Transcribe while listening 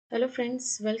Hello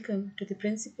friends, welcome to the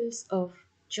Principles of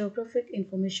Geographic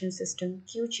Information System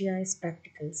QGIS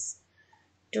Practicals.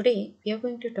 Today we are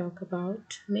going to talk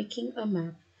about making a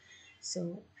map.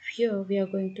 So here we are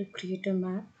going to create a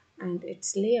map and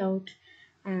its layout,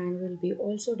 and we'll be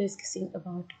also discussing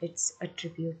about its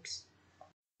attributes.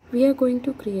 We are going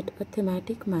to create a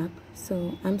thematic map.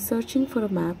 So I'm searching for a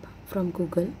map from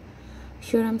Google.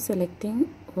 Here I'm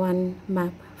selecting one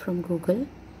map from Google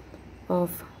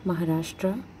of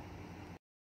Maharashtra.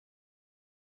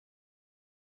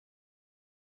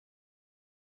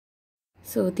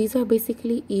 So these are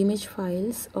basically image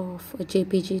files of a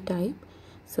JPG type.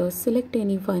 So select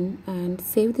any one and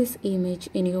save this image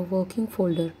in your working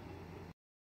folder.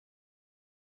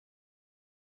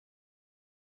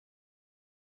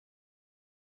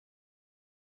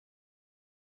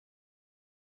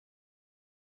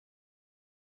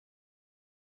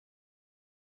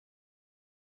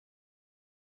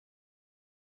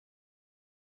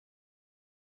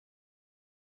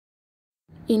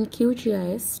 In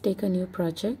QGIS, take a new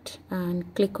project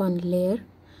and click on layer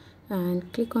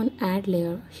and click on add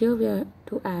layer. Here we are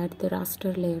to add the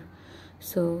raster layer.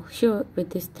 So here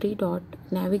with this three dot,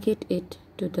 navigate it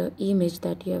to the image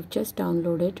that you have just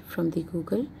downloaded from the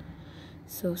Google.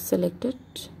 So select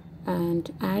it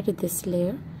and add this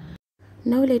layer.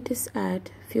 Now let us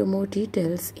add few more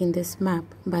details in this map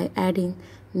by adding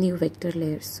new vector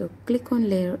layers. So click on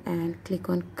layer and click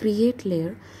on create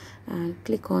layer and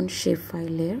click on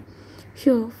shapefile layer.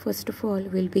 Here first of all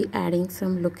we'll be adding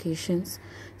some locations.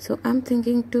 So I'm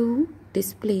thinking to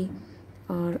display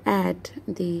or add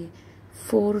the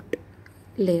fort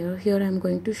layer. Here I'm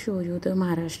going to show you the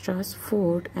Maharashtra's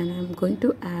fort, and I'm going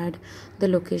to add the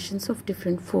locations of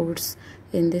different forts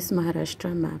in this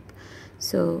Maharashtra map.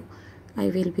 So I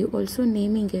will be also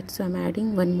naming it. So I'm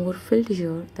adding one more field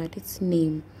here, that is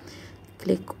name.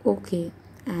 Click OK,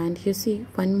 and you see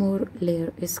one more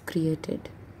layer is created.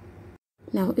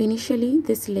 Now initially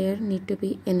this layer need to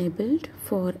be enabled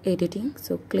for editing.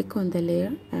 So click on the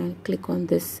layer and click on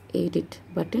this edit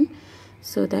button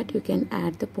so that you can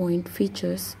add the point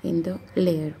features in the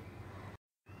layer.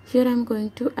 Here I'm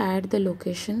going to add the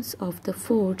locations of the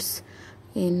forts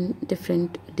in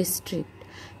different districts.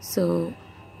 So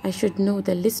I should know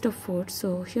the list of forts.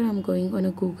 So here I'm going on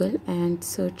a Google and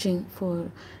searching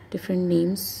for different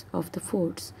names of the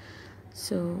forts.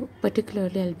 So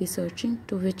particularly I'll be searching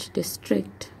to which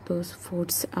district those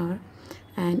forts are,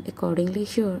 and accordingly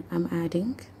here I'm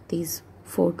adding these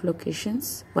fort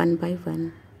locations one by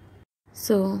one.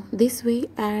 So this way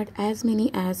add as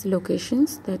many as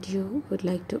locations that you would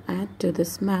like to add to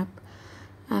this map.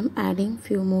 I'm adding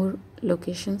few more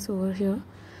locations over here.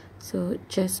 So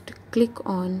just click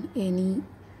on any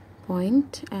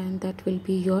point and that will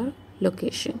be your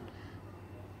location.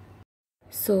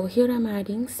 So here I'm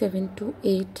adding 7 to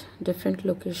 8 different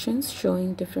locations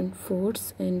showing different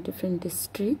forts in different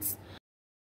districts.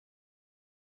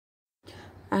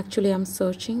 Actually I'm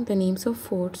searching the names of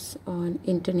forts on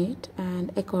internet,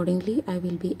 and accordingly I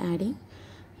will be adding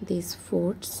these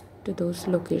forts to those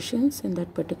locations in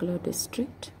that particular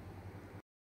district.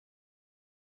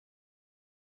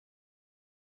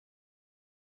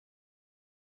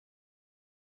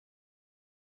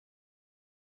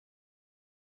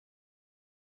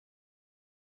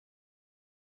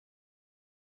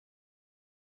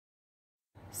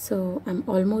 So I'm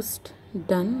almost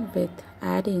done with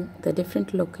adding the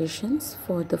different locations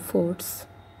for the forts.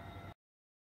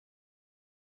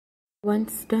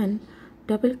 Once done,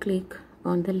 double click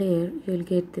on the layer, you will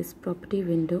get this property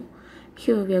window.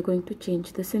 Here we are going to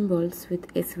change the symbols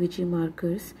with SVG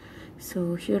markers.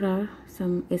 So here are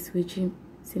some SVG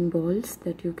symbols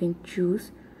that you can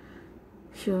choose.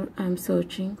 Here I am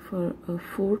searching for a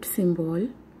fort symbol,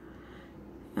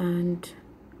 and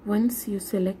once you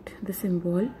select the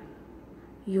symbol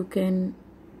you can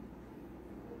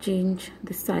change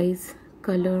the size,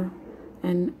 color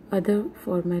and other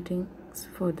formattings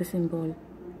for the symbol.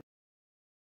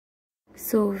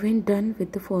 So when done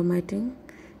with the formatting,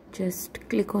 just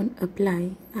click on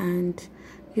apply and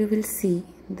you will see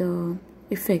the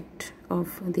effect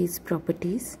of these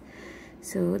properties.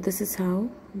 So this is how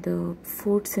the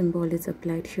fort symbol is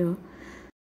applied here.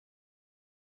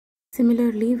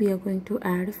 Similarly, we are going to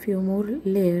add a few more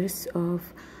layers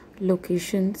of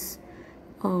locations,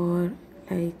 or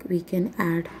like we can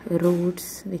add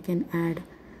roads, we can add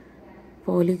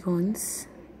polygons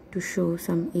to show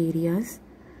some areas.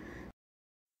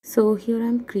 So here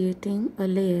I'm creating a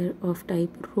layer of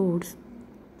type roads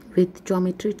with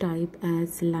geometry type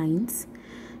as lines.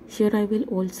 Here I will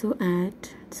also add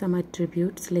some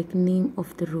attributes like name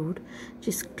of the road.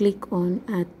 Just click on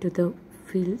add to the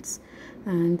fields,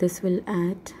 and this will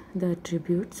add the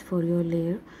attributes for your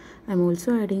layer. I'm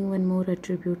also adding one more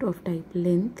attribute of type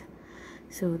length.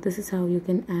 So this is how you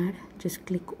can add. Just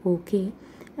click OK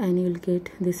and you'll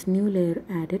get this new layer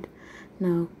added.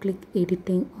 Now click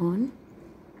editing on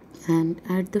and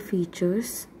add the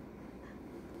features.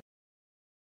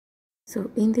 So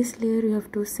in this layer you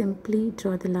have to simply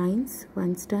draw the lines.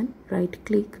 Once done, right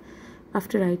click.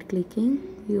 After right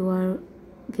clicking, you are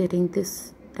getting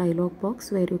this dialog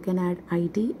box where you can add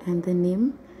ID and the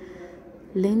name.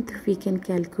 Length we can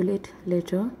calculate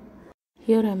later.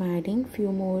 Here I'm adding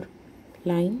few more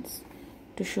lines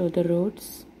to show the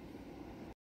roads.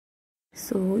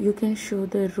 So you can show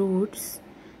the roads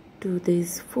to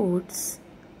these forts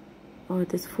or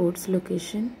this fort's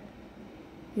location.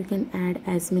 You can add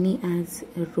as many as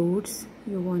roads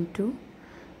you want to.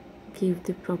 Give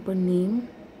the proper name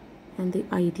and the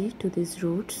ID to these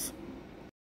roads.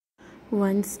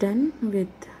 Once done with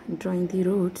drawing the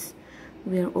roads,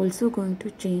 we are also going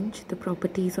to change the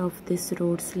properties of this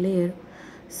roads layer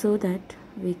so that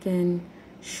we can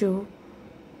show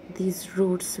these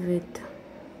roads with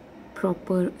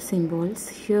proper symbols.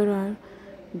 Here are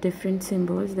different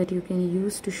symbols that you can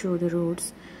use to show the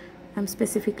roads. I'm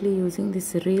specifically using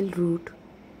this rail route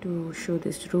to show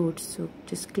this roads. So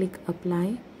just click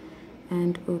apply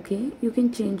and OK. You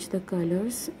can change the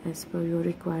colors as per your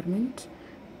requirement.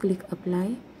 Click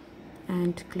apply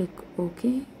and click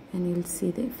OK, and you'll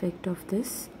see the effect of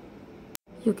this.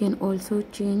 You can also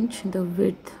change the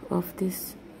width of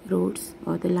these roads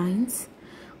or the lines.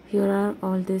 Here are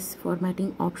all these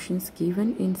formatting options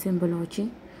given in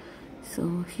Symbology.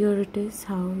 So here it is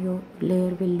how your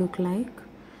layer will look like.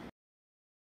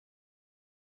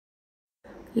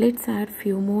 Let's add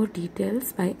few more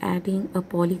details by adding a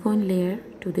polygon layer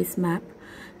to this map.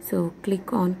 So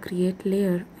click on create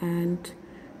layer, and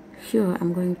here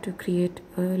I'm going to create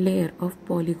a layer of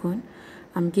polygon.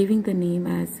 I'm giving the name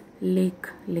as lake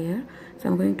layer. So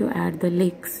I'm going to add the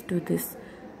lakes to this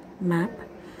map.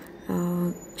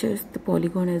 Just the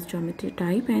polygon as geometry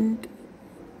type and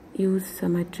use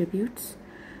some attributes.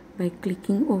 By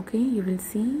clicking OK, you will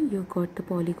see you got the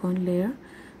polygon layer.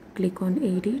 Click on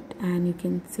edit and you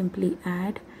can simply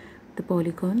add the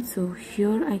polygon. So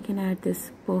here I can add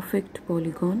this perfect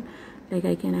polygon, like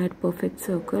I can add perfect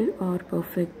circle or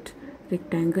perfect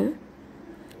rectangle.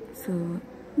 So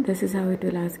this is how it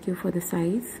will ask you for the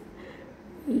size.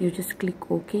 You just click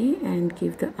OK and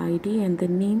give the ID and the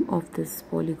name of this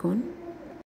polygon.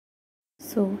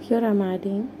 So here I'm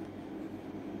adding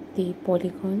the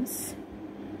polygons.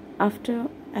 After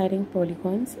adding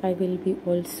polygons, I will be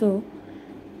also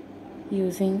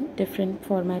using different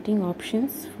formatting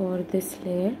options for this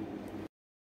layer.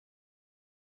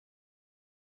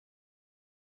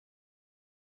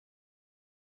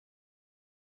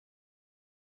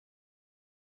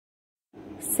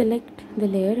 Select the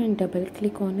layer and double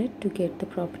click on it to get the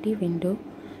property window.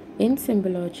 In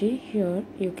Symbology, here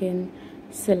you can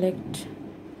select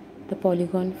the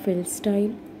polygon fill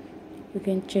style. You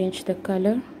can change the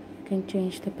color, you can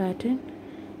change the pattern,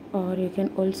 or you can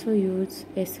also use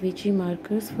SVG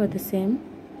markers for the same.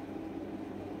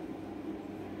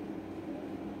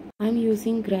 I'm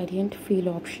using gradient fill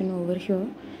option over here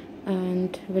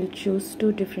and will choose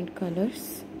two different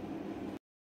colors.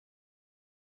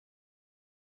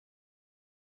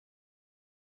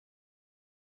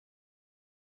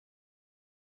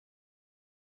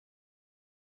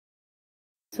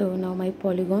 So now my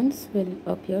polygons will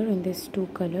appear in these two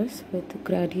colors with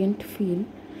gradient fill.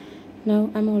 Now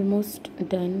I'm almost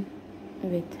done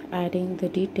with adding the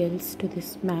details to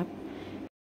this map.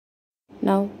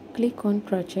 Now click on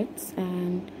projects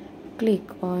and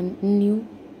click on new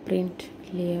print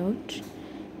layout.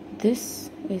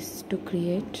 This is to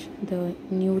create the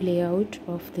new layout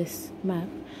of this map.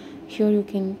 Here you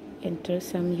can enter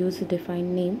some user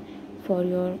defined name for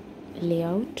your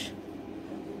layout.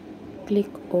 Click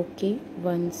OK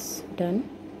once done.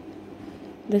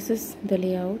 This is the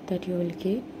layout that you will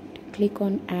get. Click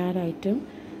on add item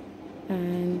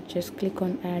and just click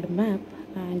on add map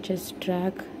and just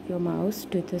drag your mouse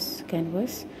to this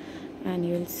canvas and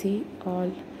you will see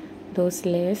all those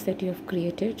layers that you have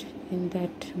created in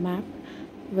that map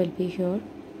will be here.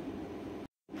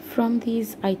 From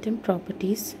these item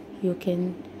properties, you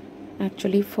can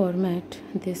actually format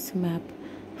this map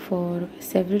for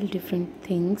several different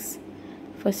things.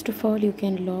 First of all, you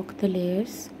can lock the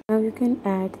layers. Now you can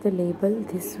add the label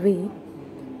this way,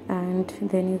 and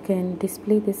then you can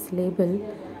display this label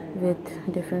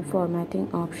with different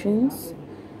formatting options.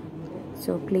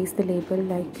 So place the label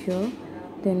like here,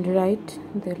 then write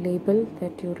the label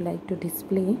that you would like to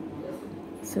display.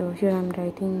 So here I'm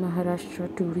writing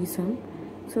Maharashtra tourism.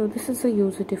 So this is a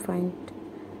user defined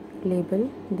label.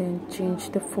 Then change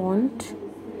the font.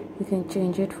 You can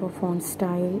change it for font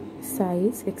style,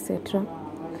 size, etc.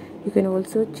 You can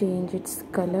also change its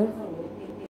color.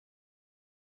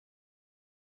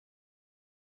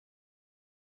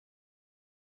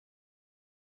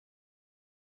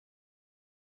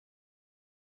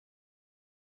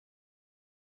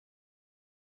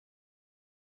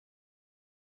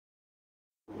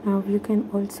 Now you can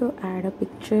also add a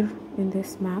picture in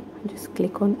this map. Just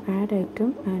click on add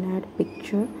item and add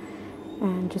picture,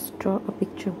 and just draw a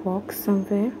picture box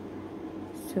somewhere.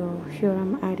 So here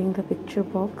I'm adding the picture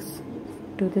box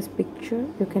to this picture.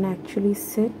 You can actually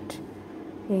set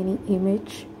any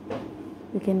image.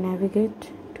 You can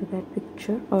navigate to that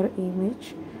picture or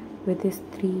image with these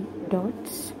three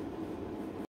dots.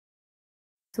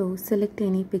 So select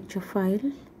any picture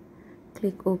file,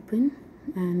 click open,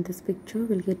 and this picture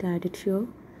will get added here.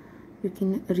 You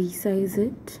can resize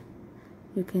it,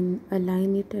 you can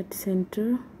align it at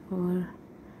center, or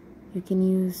you can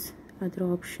use other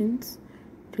options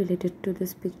related to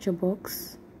this picture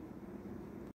box.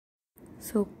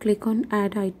 So click on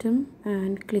add item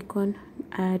and click on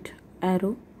add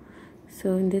arrow.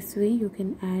 So in this way you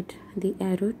can add the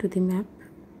arrow to the map.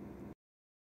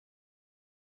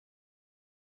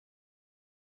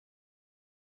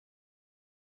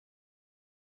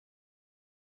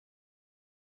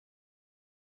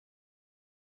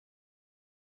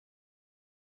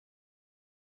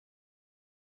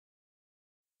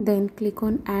 Then click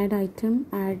on add item,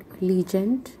 add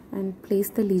legend, and place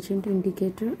the legend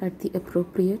indicator at the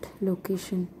appropriate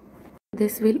location.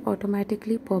 This will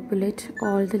automatically populate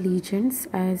all the legends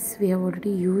as we have already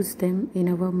used them in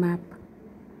our map.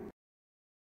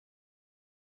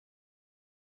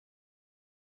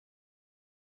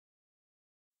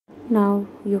 Now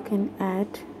you can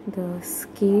add the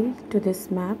scale to this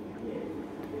map.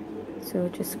 So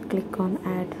just click on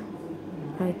add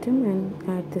item and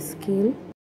add the scale.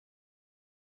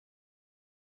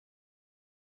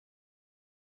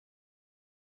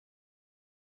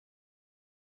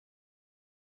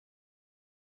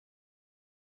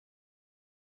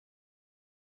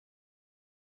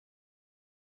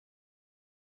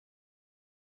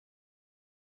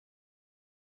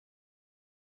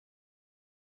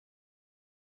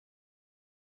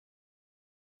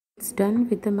 It's done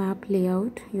with the map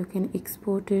layout. You can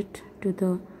export it to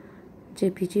the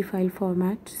JPG file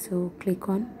format. So click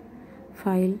on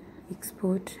file,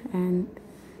 export, and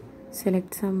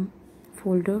select some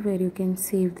folder where you can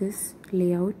save this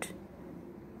layout.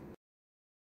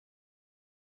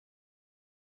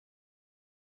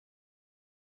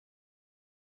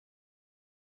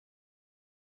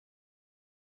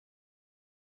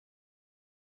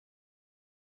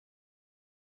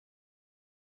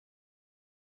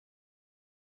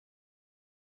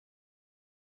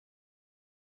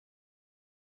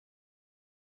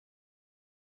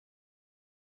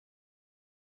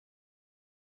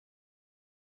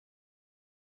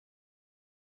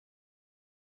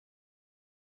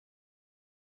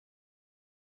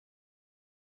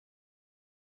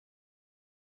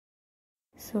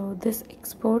 So this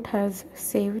export has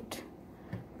saved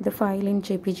the file in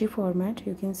JPG format.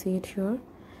 You can see it here.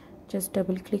 Just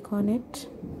double click on it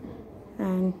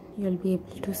and you'll be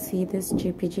able to see this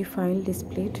JPG file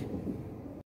displayed.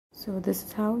 So this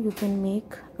is how you can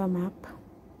make a map.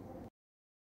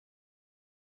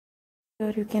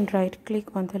 Here you can right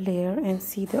click on the layer and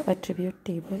see the attribute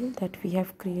table that we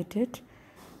have created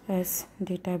as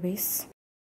database.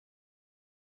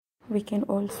 We can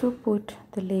also put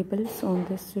the labels on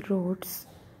these roads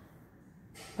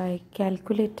by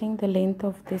calculating the length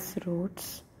of these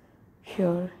roads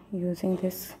here using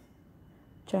this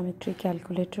geometry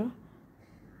calculator.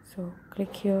 So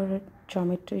click here at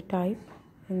geometry type,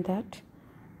 in that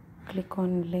click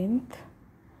on length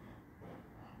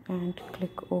and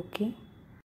click OK.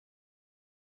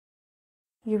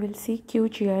 You will see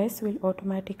QGIS will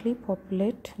automatically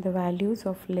populate the values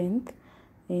of length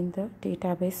in the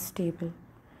database table.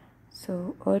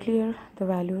 So earlier the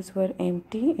values were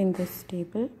empty in this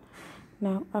table.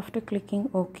 Now after clicking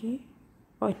OK,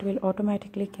 it will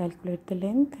automatically calculate the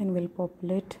length and will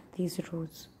populate these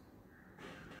rows.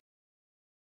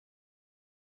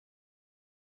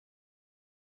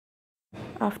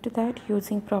 After that,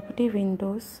 using property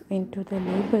windows into the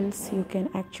labels, you can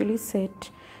actually set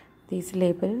these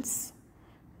labels.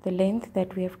 The length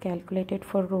that we have calculated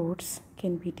for roads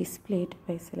can be displayed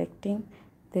by selecting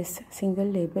this single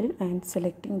label and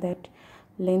selecting that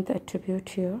length attribute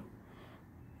here.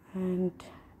 And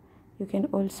you can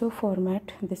also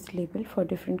format this label for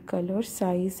different colors,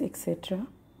 size, etc.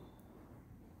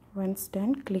 Once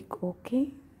done, click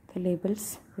OK. The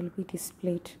labels will be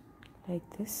displayed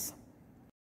like this.